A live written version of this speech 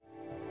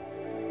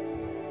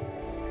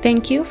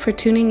Thank you for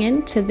tuning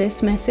in to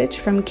this message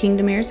from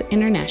Kingdom Heirs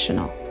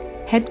International,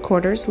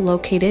 headquarters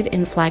located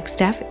in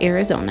Flagstaff,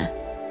 Arizona.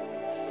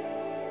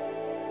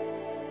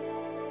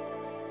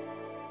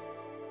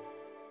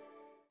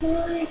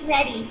 Who's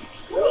ready?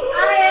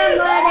 I am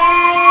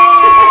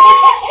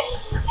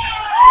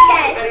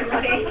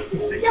ready.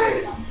 Yes.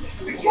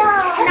 So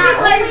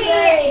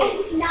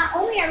not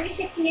only are we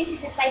shifting into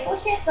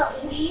discipleship,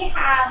 but we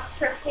have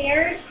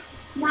prepared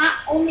not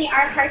only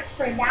our hearts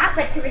for that,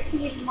 but to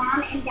receive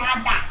mom and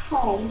dad back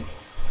home.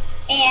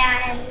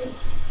 And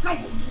hi,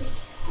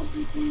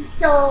 baby.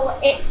 So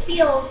it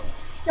feels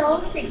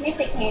so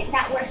significant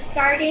that we're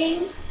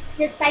starting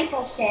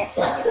discipleship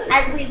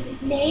as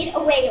we've made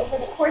a way over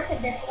the course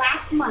of this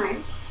last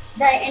month.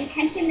 The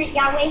intention that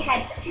Yahweh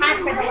had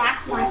for the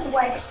last month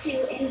was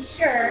to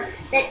ensure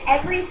that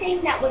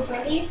everything that was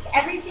released,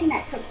 everything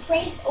that took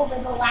place over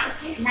the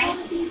last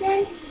night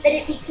season, that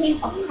it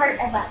became a part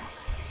of us.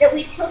 That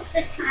we took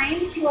the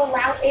time to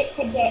allow it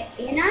to get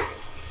in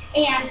us.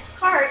 And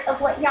part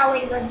of what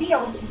Yahweh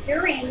revealed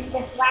during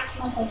this last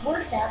month of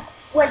worship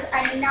was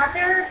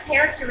another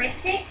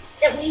characteristic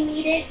that we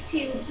needed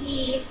to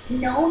be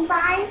known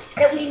by,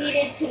 that we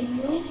needed to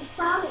move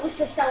from, which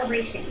was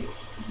celebration.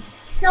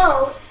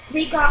 So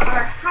we got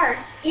our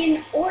hearts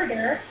in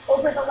order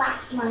over the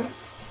last month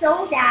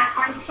so that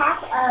on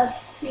top of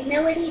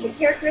humility, the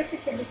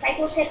characteristics of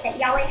discipleship that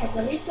Yahweh has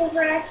released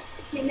over us,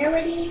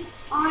 humility,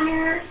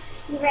 honor,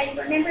 you guys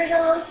remember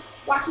those?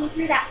 Walking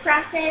through that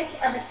process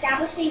of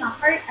establishing a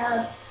heart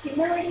of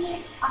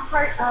humility, a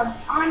heart of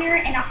honor,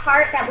 and a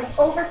heart that was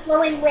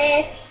overflowing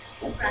with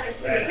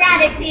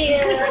gratitude.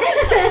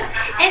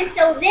 And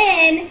so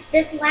then,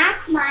 this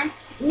last month,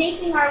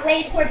 making our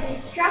way towards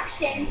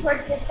instruction,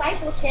 towards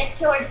discipleship,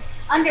 towards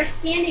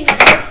understanding what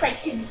it looks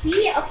like to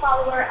be a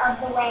follower of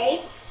the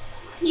way,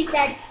 he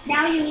said,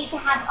 now you need to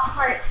have a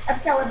heart of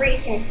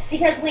celebration.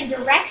 Because when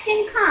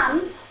direction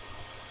comes,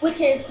 which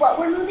is what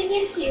we're moving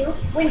into,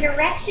 when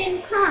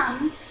direction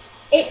comes,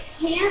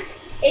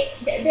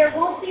 there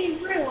won't be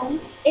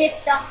room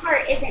if the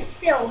heart isn't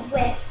filled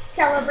with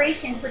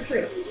celebration for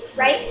truth,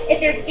 right? If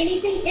there's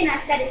anything in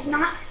us that is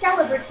not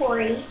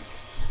celebratory,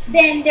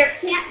 then there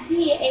can't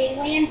be a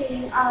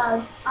landing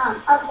of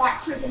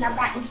that truth and of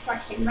that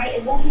instruction, right?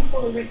 It won't be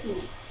fully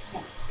received.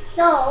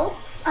 So,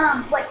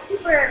 what's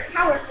super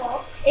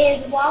powerful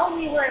is while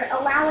we were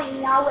allowing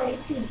Yahweh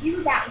to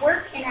do that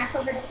work in us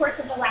over the course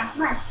of the last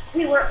month,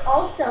 we were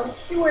also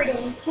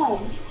stewarding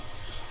home,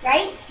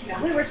 right?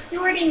 Yeah. We were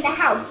stewarding the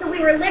house. So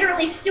we were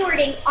literally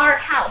stewarding our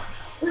house.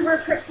 We were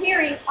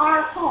preparing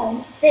our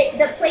home,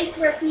 the place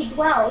where he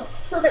dwells,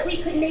 so that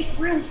we could make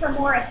room for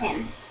more of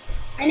him.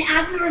 And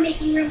as we were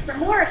making room for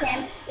more of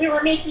him, we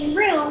were making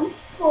room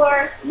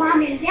for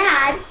mom and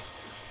dad,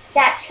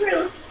 that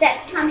truth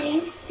that's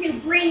coming to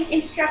bring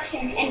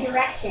instruction and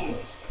direction.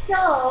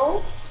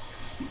 So,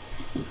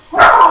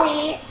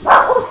 hopefully,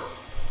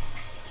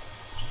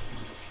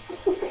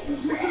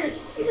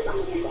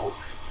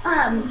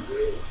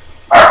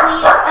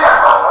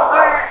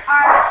 our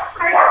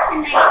hearts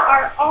tonight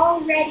are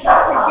already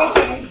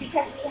positioned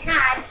because we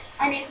had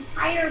an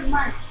entire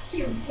month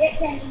to get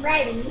them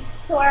ready.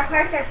 So our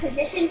hearts are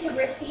positioned to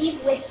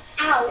receive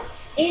without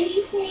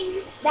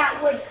anything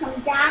that would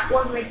combat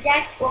or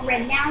reject or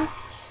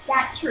renounce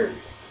that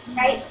truth,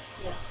 right?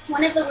 Yeah.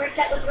 One of the words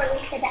that was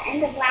released at the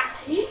end of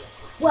last week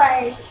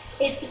was,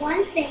 it's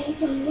one thing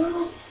to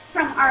move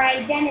from our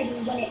identity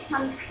when it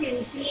comes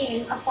to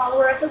being a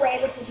follower of the way,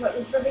 which was what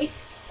was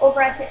released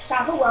over us at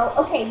Shavuot.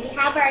 Okay, we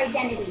have our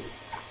identity.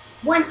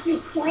 Once you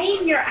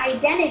claim your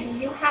identity,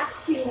 you have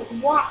to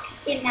walk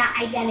in that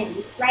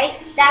identity, right?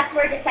 That's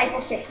where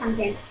discipleship comes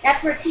in.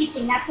 That's where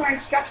teaching, that's where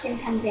instruction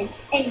comes in.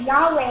 And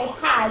Yahweh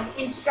has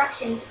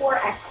instruction for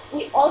us.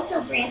 We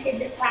also granted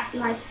this last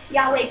month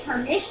Yahweh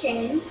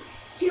permission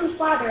to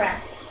father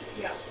us.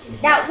 Yeah.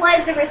 That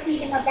was the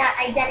receiving of that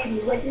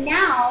identity, was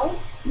now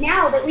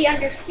that we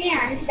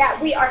understand that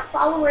we are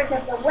followers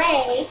of the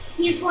way,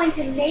 he's going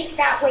to make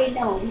that way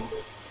known.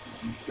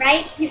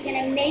 Right? He's going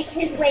to make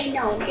his way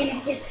known in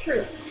his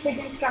truth, his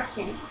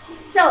instructions.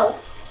 So,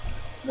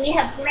 we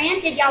have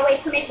granted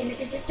Yahweh permission.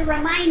 This is just a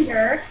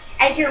reminder,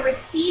 as you're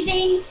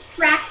receiving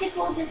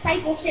practical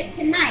discipleship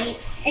tonight,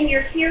 and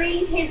you're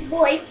hearing his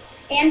voice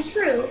and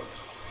truth,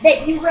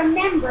 that you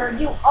remember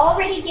you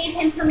already gave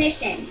him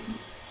permission.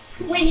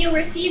 When you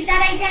received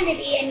that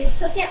identity and you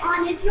took it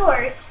on as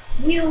yours,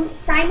 you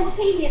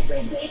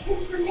simultaneously gave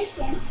him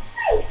permission.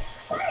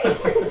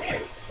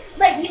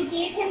 But you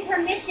gave him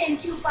permission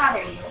to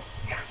father you.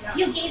 Yeah.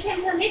 You gave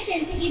him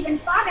permission to even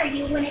father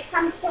you when it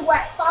comes to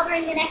what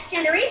fathering the next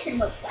generation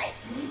looks like.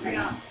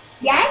 Yeah.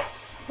 Yes?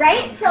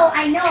 Right? So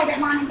I know that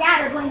mom and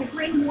dad are going to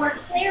bring more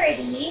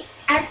clarity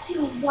as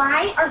to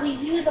why are we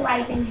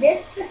utilizing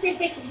this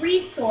specific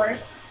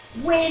resource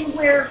when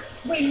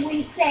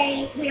we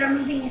say we are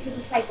moving into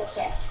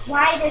discipleship.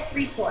 Why this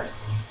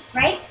resource?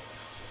 Right?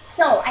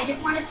 So I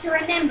just want us to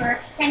remember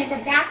kind of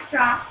the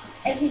backdrop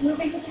as we move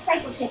into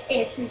discipleship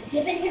is we've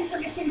given him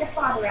permission to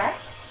father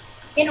us.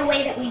 in a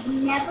way that we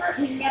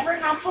never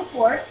have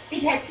before,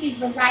 because he's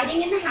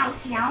residing in the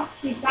house now.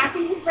 He's back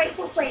in his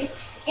rightful place,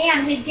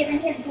 and we've given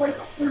his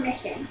voice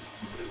permission.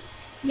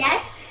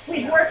 Yes,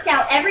 we've worked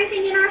out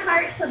everything in our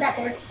heart so that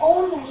there's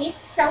only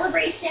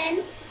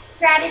celebration,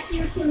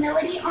 gratitude,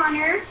 humility,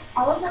 honor,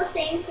 all of those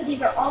things. So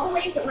these are all the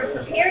ways that we're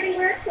prepared and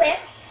we're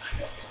equipped.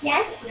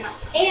 Yes,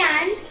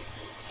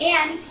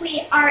 and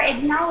we are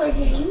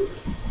acknowledging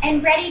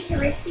and ready to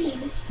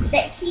receive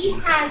that he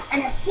has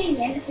an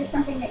opinion. This is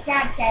something that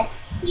Dad said.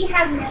 He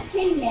has an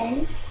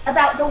opinion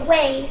about the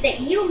way that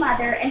you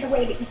mother and the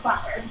way that you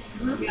father.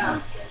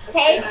 Yeah.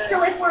 Okay?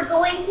 So if we're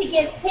going to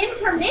give him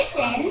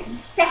permission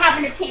to have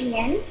an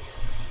opinion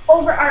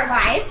over our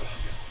lives,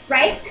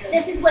 right?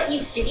 This is what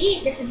you should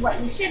eat. This is what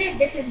you shouldn't.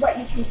 This is what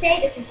you can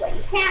say. This is what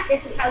you can't.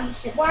 This is how you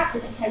should walk.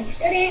 This is how you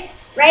shouldn't,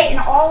 right? And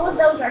all of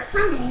those are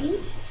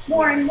coming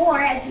more and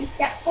more as we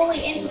step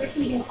fully into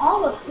receiving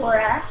all of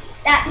Torah.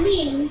 That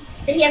means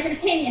that he has an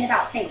opinion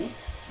about things.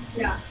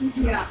 Yeah.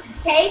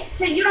 Okay?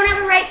 So you don't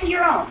have a right to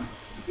your own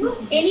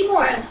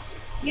anymore.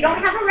 You don't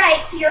have a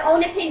right to your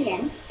own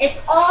opinion. It's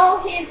all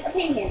his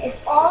opinion. It's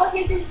all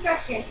his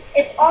instruction.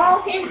 It's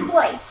all his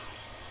voice.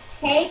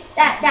 Okay?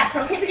 That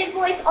prohibited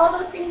voice, all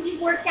those things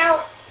you've worked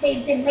out,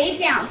 they've been laid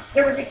down.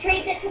 There was a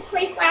trade that took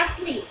place last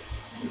week.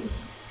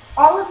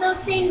 All of those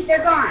things,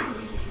 they're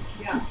gone.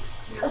 Yeah.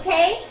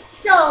 Okay?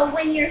 So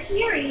when you're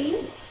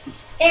hearing,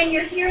 and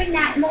you're hearing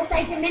that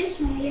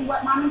multidimensionally in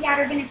what Mom and Dad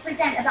are going to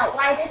present about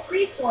why this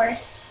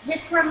resource,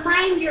 just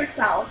remind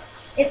yourself,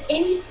 if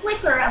any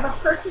flicker of a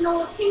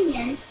personal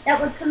opinion that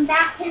would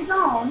combat his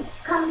own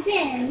comes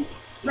in,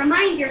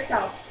 remind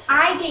yourself,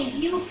 I gave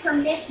you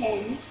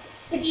permission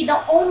to be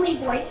the only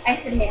voice I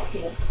submit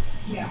to.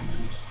 Yeah.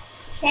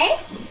 Okay?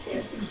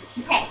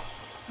 Okay.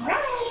 All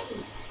right.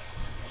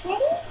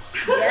 Ready?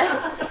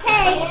 Yeah.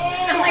 Okay.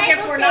 Like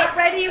if we're not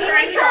ready, we're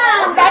ready.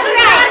 That's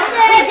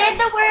right. We did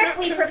the work.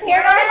 We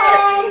prepared our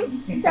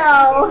home.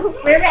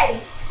 So we're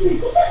ready.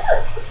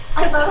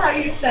 I love how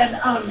you said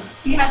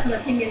he has an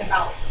opinion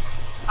about,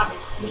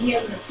 obviously, he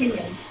has an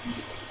opinion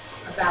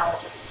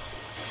about,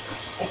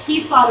 like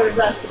he fathers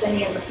us, but then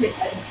he has an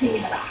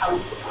opinion about how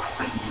we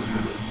father.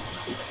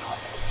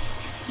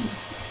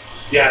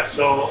 Yeah,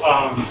 so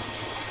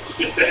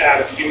just to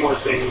add a few more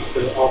things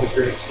to all the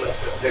great stuff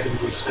that Megan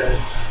just said.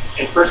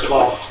 And first of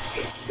all,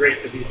 it's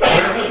great to be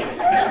back.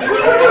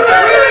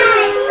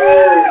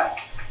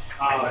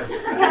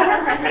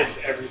 I miss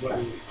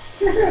everybody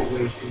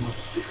way too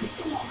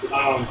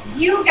much.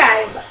 You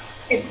guys,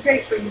 it's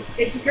great for you.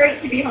 It's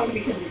great to be home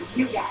because of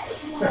you guys.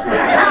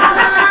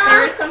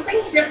 There is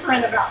something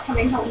different about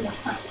coming home this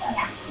time.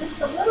 It's just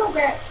a little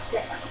bit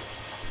different.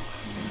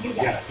 You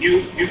guys. Yeah,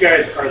 you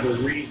guys are the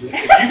reason.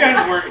 If you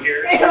guys weren't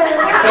here, it'd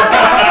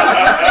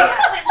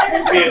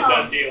be a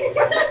done deal.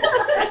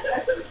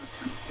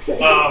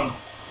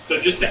 So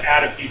just to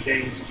add a few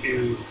things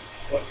to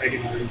what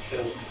Megan already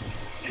said,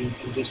 and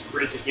just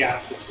bridge a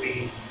gap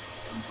between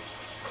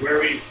where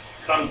we've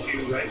come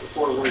to right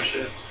before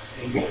worship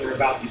and what we're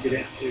about to get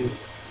into.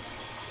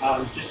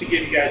 Just to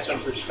give you guys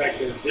some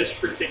perspective, this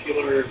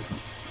particular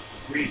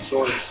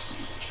resource,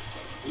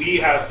 we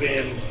have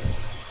been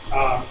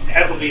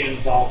heavily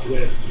involved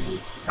with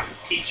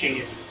teaching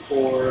it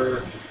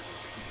for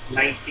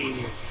 19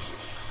 years,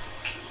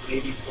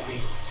 maybe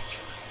 20.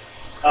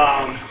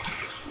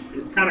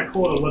 It's kind of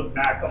cool to look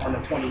back on the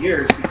 20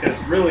 years because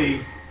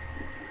really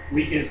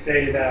we can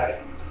say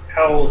that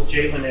how old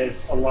Jalen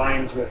is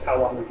aligns with how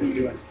long we've been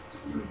doing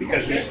it.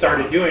 Because we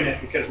started doing it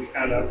because we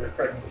found out we were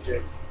pregnant with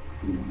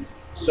Jalen.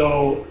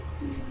 So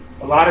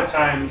a lot of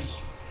times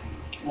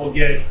we'll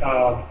get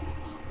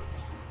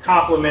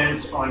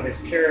compliments on his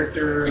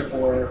character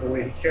or the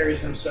way he carries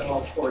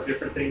himself or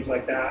different things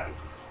like that.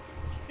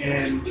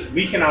 And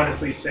we can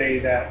honestly say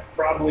that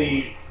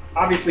probably,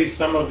 obviously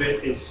some of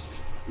it is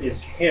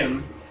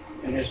him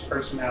and his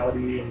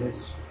personality and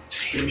his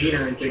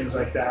demeanor and things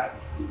like that.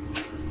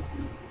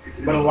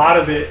 But a lot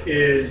of it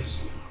is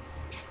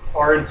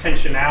our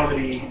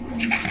intentionality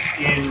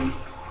in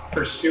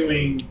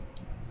pursuing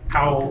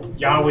how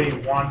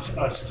Yahweh wants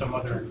us to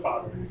mother and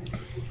father.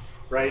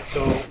 Right?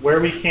 So where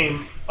we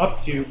came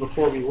up to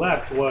before we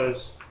left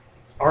was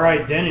our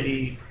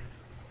identity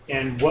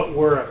and what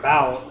we're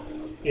about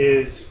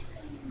is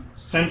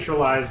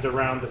centralized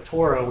around the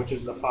Torah, which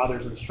is the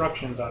Father's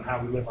instructions on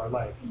how we live our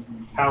life,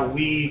 how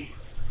we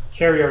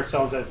carry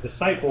ourselves as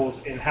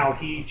disciples, and how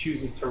He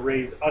chooses to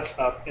raise us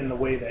up in the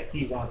way that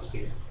He wants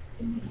to,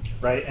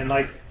 right? And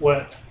like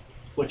what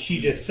she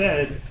just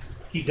said,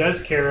 He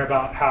does care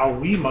about how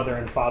we mother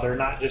and father,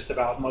 not just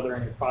about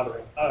mothering and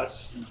fathering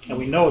us, and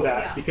we know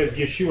that because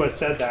Yeshua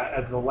said that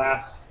as the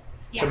last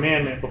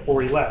commandment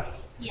before He left.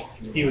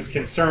 He was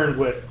concerned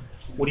with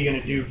what are you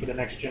going to do for the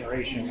next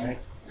generation, right?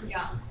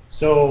 Yeah.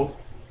 So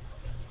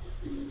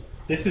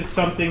this is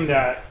something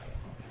that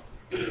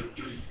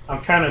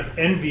I'm kind of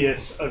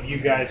envious of you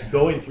guys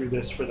going through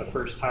this for the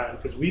first time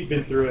because we've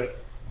been through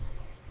it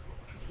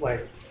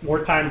like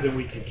more times than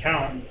we can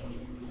count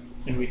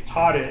and we've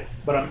taught it,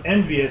 but I'm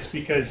envious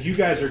because you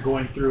guys are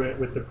going through it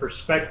with the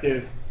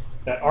perspective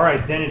that our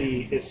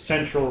identity is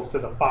central to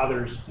the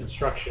Father's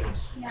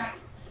instructions. Yeah.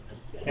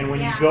 And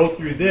when you go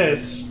through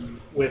this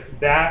with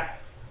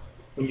that,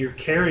 when you're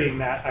carrying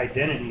that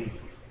identity,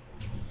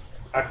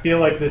 I feel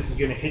like this is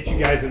going to hit you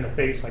guys in the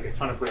face like a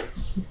ton of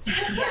bricks.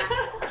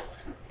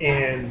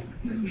 And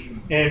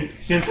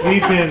since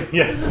we've been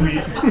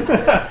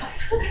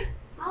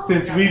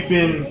since we've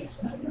been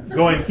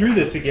going through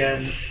this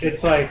again,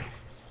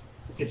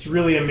 it's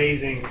really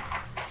amazing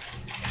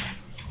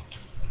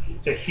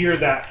to hear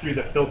that through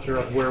the filter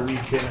of where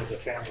we've been as a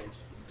family.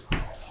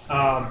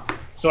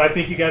 So I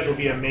think you guys will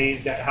be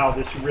amazed at how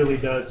this really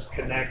does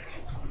connect.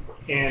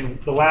 And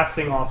the last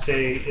thing I'll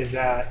say is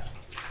that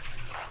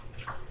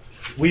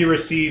we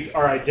received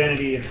our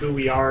identity and who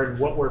we are and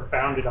what we're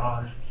founded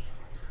on.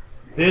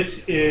 This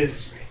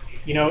is,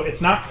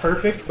 it's not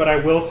perfect, but I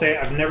will say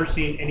I've never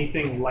seen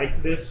anything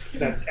like this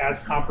that's as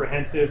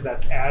comprehensive,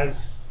 that's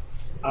as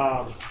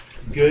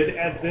good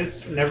as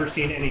this. Never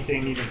seen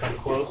anything even come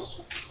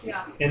close.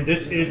 Yeah. And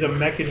this is a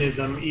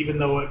mechanism, even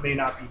though it may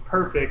not be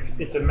perfect,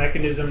 it's a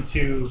mechanism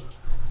to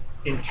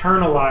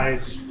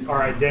internalize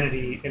our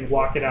identity and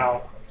walk it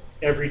out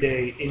every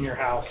day in your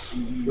house,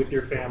 with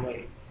your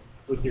family,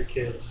 with your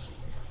kids,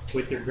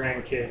 with your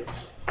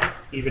grandkids.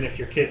 Even if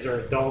your kids are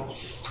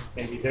adults,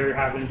 maybe they're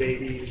having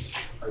babies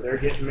or they're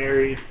getting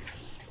married.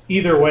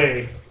 Either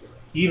way,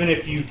 even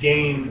if you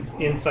gain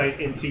insight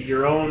into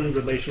your own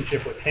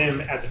relationship with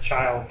him as a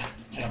child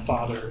and a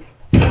father,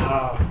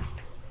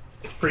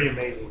 it's pretty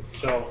amazing.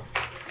 So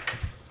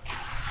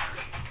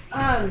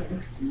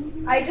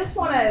I just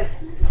want to,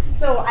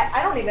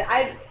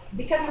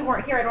 because we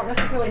weren't here, I don't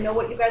necessarily know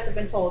what you guys have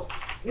been told.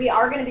 We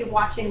are going to be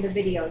watching the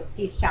videos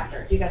to each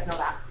chapter. Do you guys know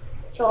that?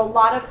 So a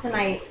lot of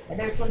tonight,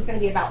 this one's going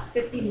to be about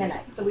 50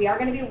 minutes. So we are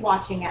going to be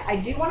watching it. I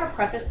do want to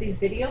preface, these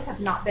videos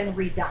have not been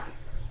redone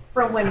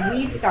from when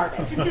we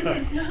started.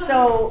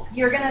 So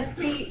you're going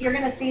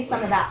to see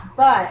some of that.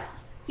 But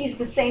he's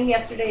the same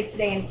yesterday,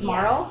 today, and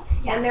tomorrow.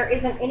 And there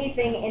isn't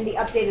anything in the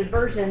updated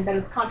version that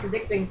is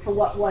contradicting to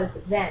what was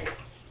then.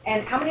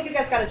 And how many of you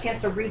guys got a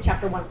chance to read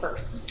chapter 1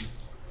 first?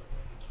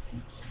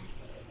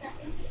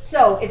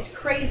 So it's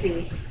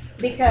crazy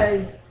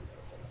because,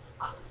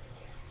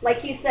 like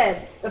he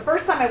said, the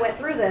first time I went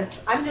through this,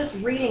 I'm just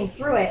reading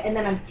through it and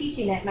then I'm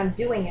teaching it and I'm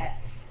doing it.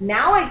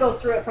 Now I go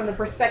through it from the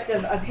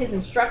perspective of his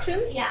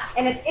instructions. Yeah.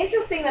 And it's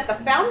interesting that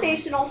the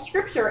foundational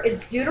scripture is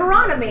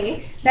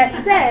Deuteronomy that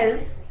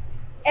says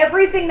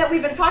everything that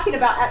we've been talking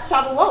about at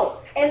Shavuot,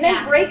 and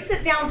then breaks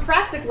it down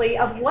practically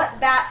of what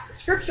that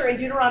scripture in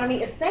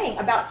Deuteronomy is saying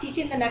about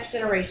teaching the next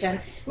generation.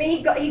 I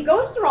mean, he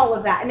goes through all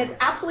of that, and it's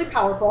absolutely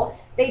powerful.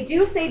 They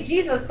do say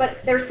Jesus, but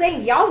they're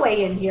saying Yahweh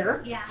in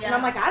here. Yeah. And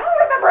I'm like, I don't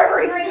remember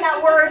ever hearing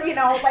that word,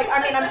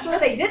 I'm sure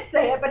they did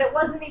say it, but it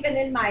wasn't even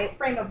in my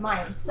frame of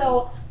mind.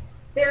 So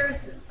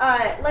there's,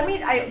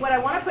 what I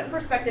want to put in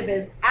perspective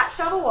is, at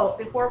Shavuot,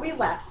 before we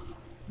left,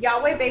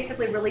 Yahweh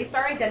basically released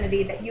our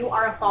identity that you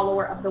are a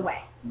follower of the way.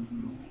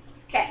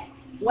 Okay,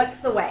 what's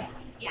the way?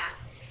 Yeah.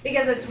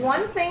 Because it's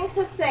one thing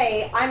to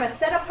say, I'm a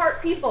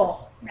set-apart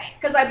people, Right.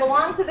 because I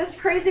belong to this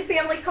crazy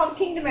family called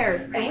Kingdom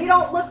Heirs, and we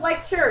don't look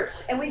like church,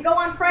 and we go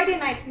on Friday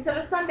nights instead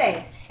of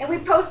Sunday, and we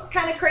post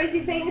kind of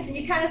crazy things, and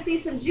you kind of see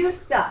some Jew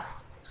stuff.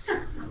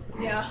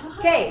 Yeah.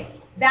 Okay,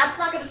 that's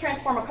not going to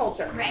transform a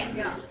culture. Right.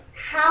 Yeah.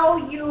 How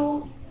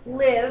you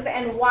live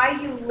and why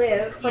you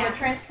live from a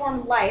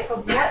transformed life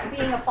of what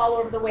being a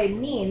follower of the way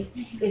means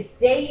is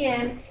day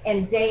in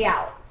and day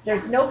out.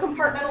 There's no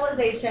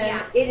compartmentalization.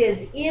 Yeah. It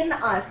is in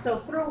us. So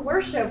through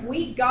worship,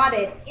 we got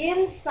it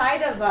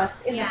inside of us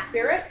in the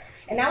Spirit,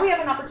 and now we have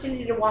an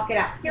opportunity to walk it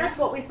out. Here's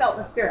what we felt in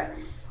the Spirit.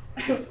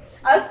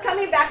 Us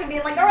coming back and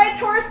being like, all right,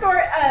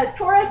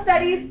 Torah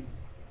studies.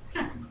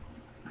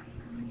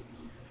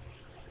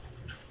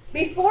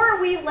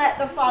 Before we let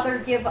the Father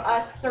give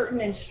us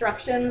certain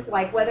instructions,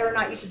 like whether or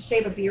not you should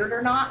shave a beard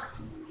or not,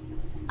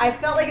 I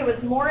felt like it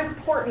was more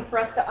important for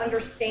us to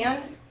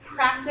understand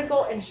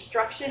practical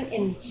instruction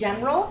in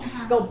general,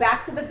 go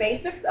back to the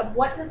basics of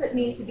what does it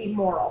mean to be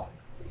moral.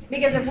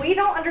 Because if we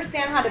don't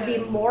understand how to be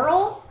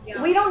moral,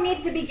 we don't need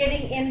to be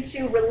getting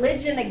into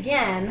religion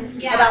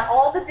again about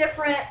all the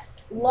different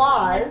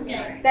laws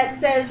that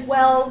says,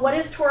 well, what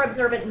does Torah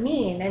observant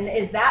mean? And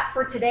is that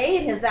for today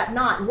and is that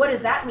not? And what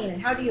does that mean?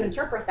 And how do you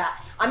interpret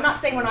that? I'm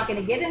not saying we're not going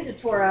to get into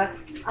Torah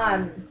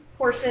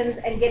portions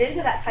and get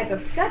into that type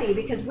of study,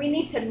 because we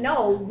need to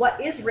know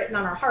what is written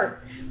on our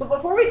hearts. But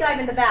before we dive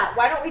into that,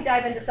 why don't we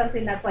dive into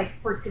something that's like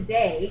for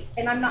today?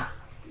 And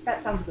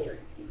that sounds weird,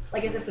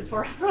 like as if the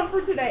Torah's not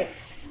for today.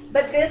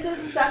 But this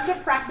is such a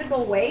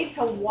practical way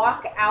to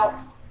walk out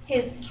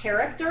his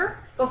character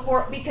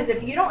because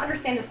if you don't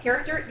understand his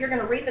character, you're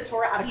going to read the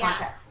Torah out of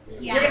context.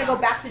 Yeah. You're going to go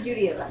back to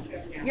Judaism.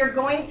 You're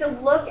going to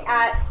look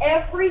at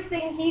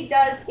everything he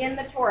does in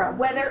the Torah,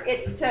 whether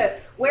it's to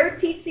wear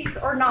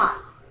tzitzits or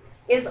not,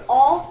 is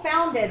all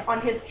founded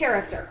on his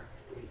character.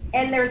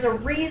 And there's a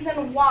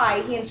reason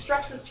why he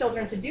instructs his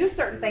children to do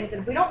certain things.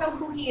 And if we don't know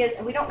who he is,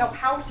 and we don't know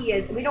how he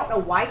is, and we don't know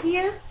why he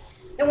is,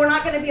 then we're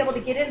not going to be able to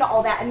get into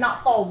all that and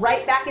not fall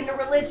right back into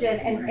religion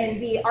and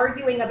be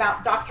arguing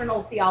about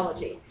doctrinal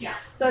theology. Yeah.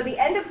 So at the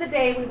end of the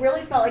day, we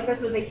really felt like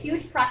this was a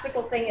huge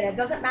practical thing, and it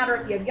doesn't matter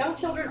if you have young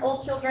children,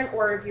 old children,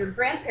 or if you're a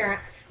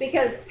grandparent,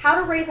 because how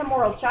to raise a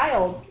moral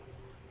child,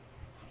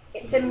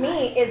 to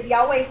me, is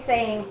Yahweh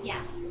saying,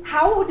 Yeah.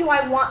 how do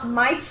I want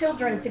my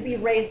children to be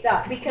raised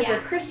up? Because Yeah.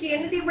 if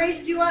Christianity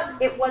raised you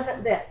up, it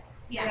wasn't this.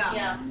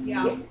 Yeah.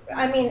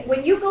 I mean,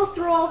 when you go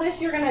through all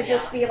this, you're going to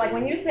just be like,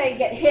 when you say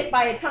get hit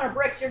by a ton of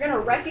bricks, you're going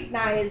to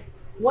recognize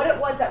what it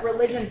was that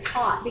religion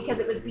taught, because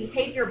it was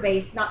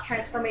behavior-based, not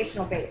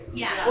transformational-based.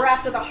 Yeah. We're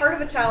after the heart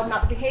of a child,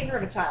 not the behavior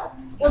of a child.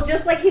 Well,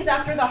 just like he's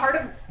after the heart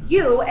of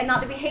you and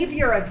not the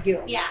behavior of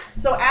you. Yeah.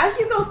 So as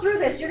you go through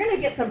this, you're going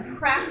to get some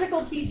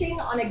practical teaching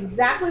on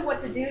exactly what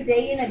to do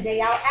day in and day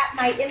out, at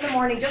night, in the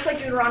morning, just like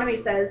Deuteronomy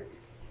says.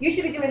 You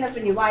should be doing this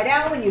when you lie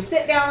down, when you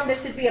sit down.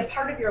 This should be a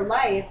part of your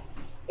life.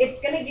 It's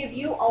going to give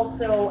you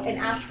also an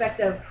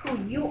aspect of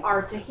who you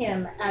are to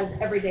him as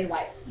everyday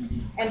life.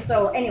 And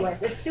so, anyways,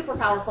 it's super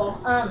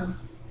powerful.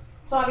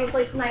 So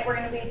obviously tonight we're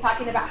going to be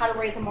talking about how to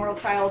raise a moral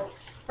child.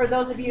 For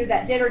those of you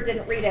that did or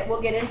didn't read it,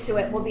 we'll get into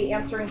it. We'll be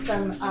answering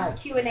some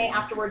Q&A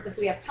afterwards if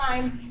we have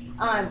time.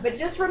 But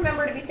just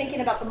remember to be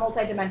thinking about the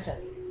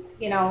multi-dimensions.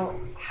 You know,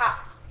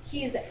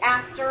 he's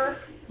after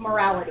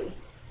morality.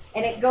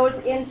 And it goes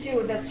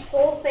into this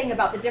whole thing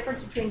about the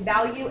difference between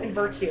value and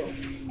virtue.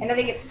 And I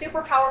think it's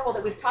super powerful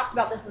that we've talked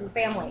about this as a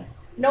family.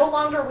 No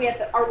longer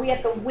are we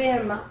at the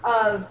whim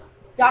of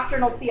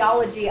doctrinal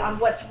theology on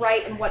what's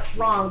right and what's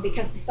wrong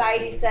because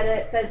society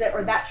says it,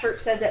 or that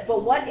church says it.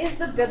 But what is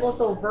the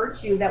biblical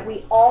virtue that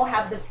we all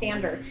have the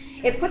standard?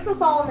 It puts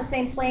us all on the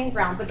same playing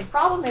ground. But the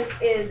problem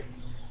is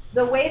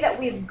the way that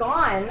we've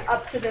gone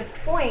up to this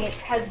point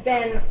has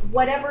been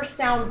whatever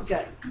sounds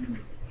good.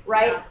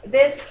 Right?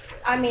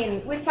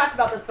 We've talked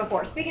about this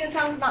before. Speaking in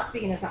tongues, not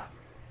speaking in tongues.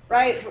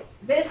 Right?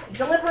 This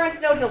deliverance,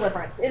 no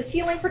deliverance. Is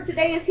healing for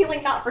today? Is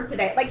healing not for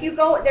today? Like you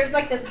go, there's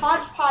like this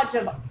hodgepodge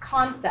of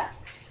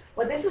concepts.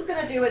 What this is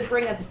going to do is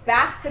bring us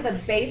back to the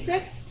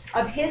basics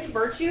of his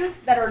virtues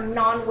that are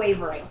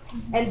non-wavering.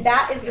 And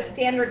that is the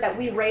standard that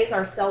we raise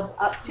ourselves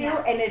up to.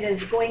 And it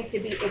is going to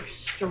be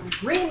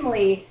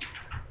extremely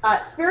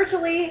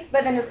spiritually,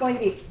 but then it's going to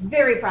be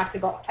very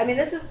practical. I mean,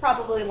 this is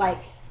probably like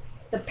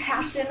the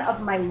passion of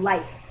my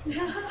life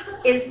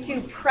is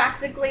to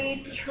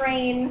practically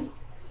train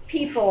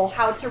people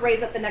how to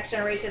raise up the next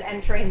generation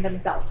and train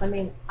themselves. I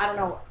mean, I don't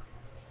know.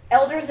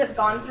 Elders have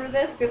gone through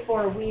this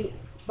before we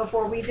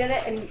did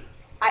it, and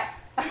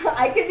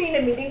I could be in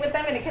a meeting with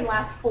them and it can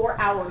last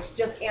 4 hours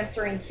just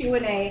answering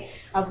Q&A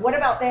of what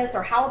about this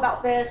or how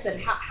about this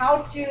and how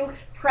to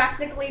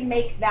practically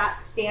make that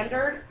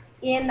standard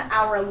in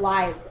our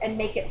lives and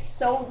make it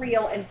so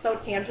real and so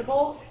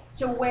tangible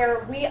to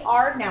where we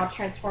are now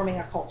transforming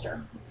a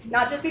culture.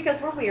 Not just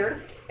because we're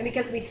weird and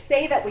because we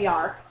say that we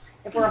are.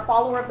 If we're a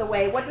follower of the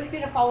way, what does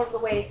being a follower of the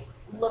way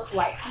look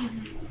like?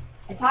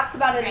 It talks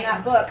about it in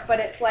that book, but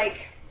it's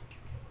like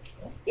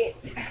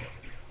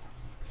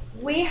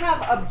we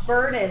have a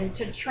burden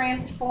to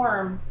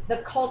transform the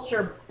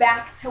culture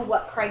back to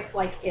what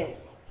Christ-like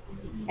is.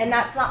 And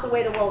that's not the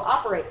way the world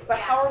operates. But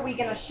how are we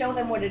going to show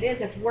them what it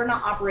is if we're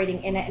not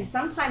operating in it? And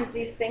sometimes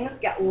these things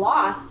get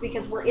lost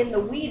because we're in the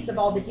weeds of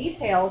all the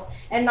details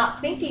and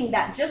not thinking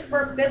that just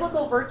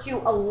biblical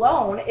virtue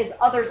alone is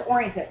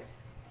others-oriented.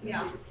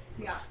 Yeah.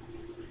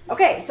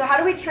 Okay, so how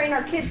do we train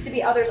our kids to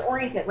be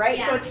others-oriented, right?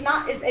 Yeah.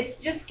 So it's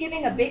just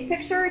giving a big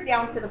picture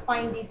down to the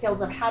fine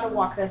details of how to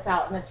walk this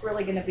out. And it's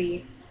really going to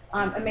be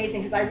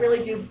amazing because I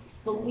really do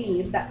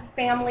believe that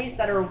families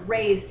that are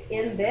raised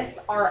in this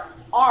are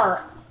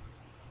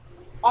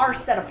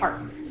set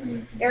apart.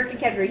 Eric and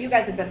Kendra, you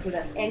guys have been through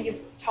this, and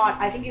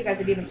I think you guys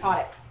have even taught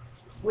it.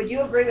 Would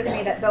you agree with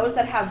me that those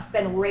that have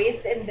been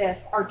raised in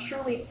this are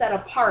truly set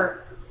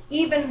apart,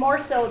 even more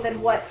so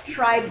than what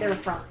tribe they're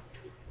from?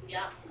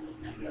 Yeah.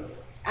 Absolutely.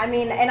 I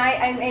mean,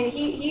 and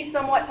he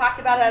somewhat talked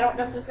about it. I don't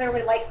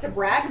necessarily like to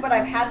brag, but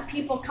I've had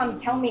people come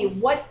tell me,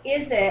 what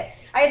is it?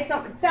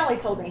 Sally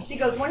told me. She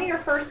goes, one of your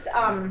first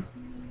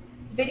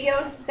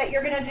videos that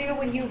you're going to do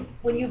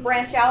when you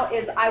branch out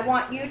is I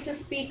want you to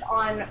speak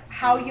on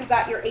how you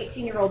got your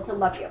 18-year-old to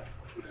love you,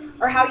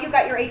 or how you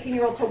got your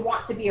 18-year-old to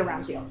want to be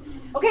around you.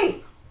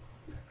 Okay.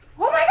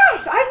 Oh my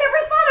gosh, I've never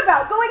thought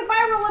about going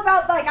viral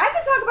about, like, I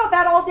could talk about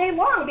that all day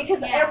long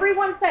because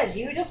everyone says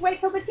you just wait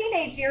till the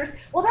teenage years.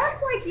 Well,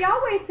 that's like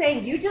Yahweh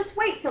saying you just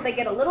wait till they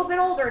get a little bit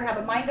older and have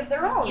a mind of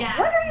their own. Yeah.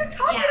 What are you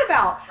talking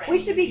about? Right. We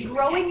should be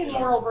growing in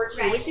moral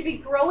virtue. Right. We should be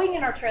growing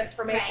in our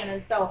transformation. Right.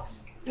 And so,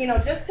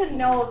 just to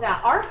know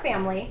that our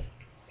family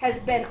has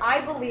been, I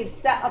believe,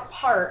 set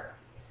apart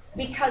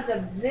because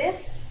of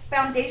this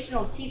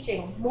foundational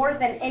teaching more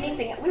than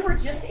anything. We were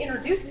just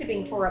introduced to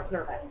being Torah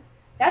observant.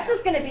 That's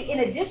just going to be in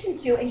addition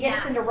to and get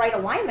us into right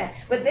alignment.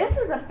 But this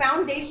is a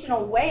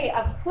foundational way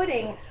of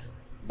putting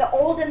the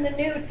old and the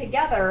new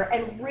together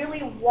and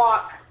really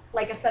walk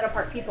like a set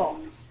apart people.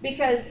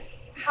 Because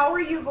how are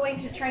you going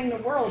to train the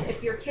world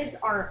if your kids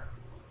aren't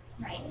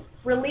Right.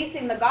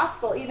 releasing the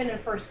gospel even in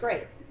first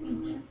grade.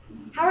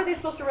 How are they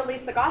supposed to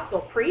release the gospel?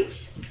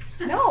 Preach?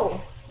 No.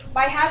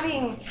 By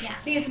having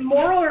these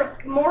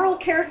moral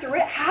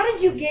characteristics. How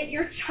did you get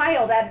your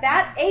child at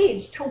that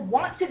age to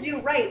want to do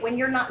right when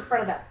you're not in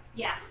front of them?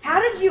 Yeah.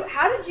 Those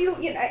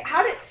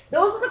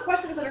are the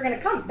questions that are going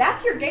to come.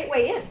 That's your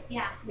gateway in.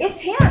 Yeah. It's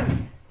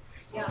him.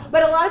 Yeah.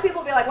 But a lot of people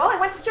will be like, well, I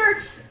went to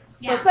church. So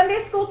Yeah. Sunday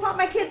school taught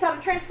my kids how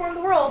to transform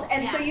the world,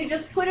 and so Yeah. you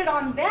just put it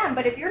on them.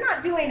 But if you're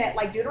not doing it,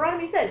 like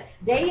Deuteronomy says,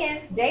 day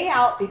in, day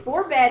out,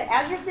 before bed,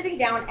 as you're sitting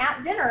down,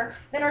 at dinner,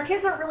 then our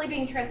kids aren't really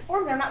being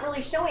transformed. They're not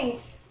really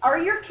showing, are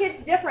your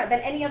kids different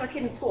than any other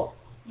kid in school?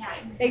 Yeah.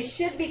 They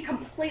should be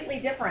completely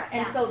different.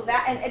 And Yeah. so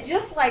that, and it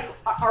just like,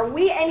 are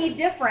we any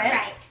different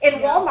Right. in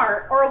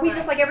Walmart, or are we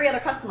just like every other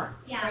customer?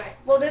 Yeah. Right.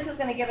 Well, this is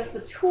going to give us the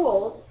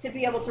tools to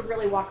be able to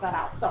really walk that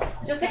out. So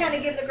just to kind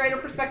of give the greater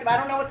perspective, I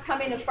don't know what's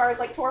coming as far as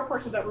like Torah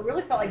portion, but we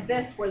really felt like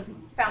this was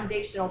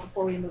foundational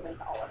before we move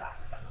into all of that.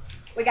 So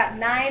we got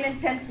 9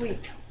 intense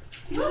weeks.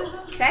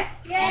 Okay?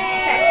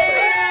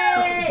 Yay!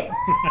 Okay.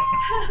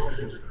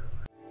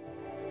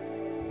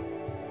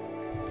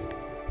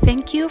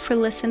 Thank you for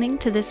listening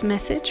to this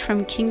message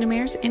from Kingdom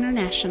Heirs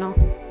International.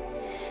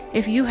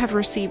 If you have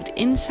received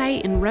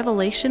insight and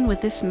revelation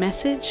with this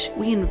message,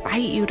 we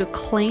invite you to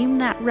claim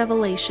that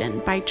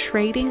revelation by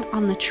trading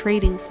on the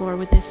trading floor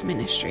with this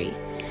ministry.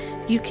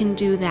 You can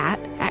do that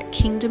at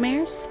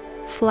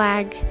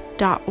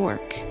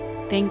kingdomheirsflag.org.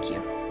 Thank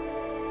you.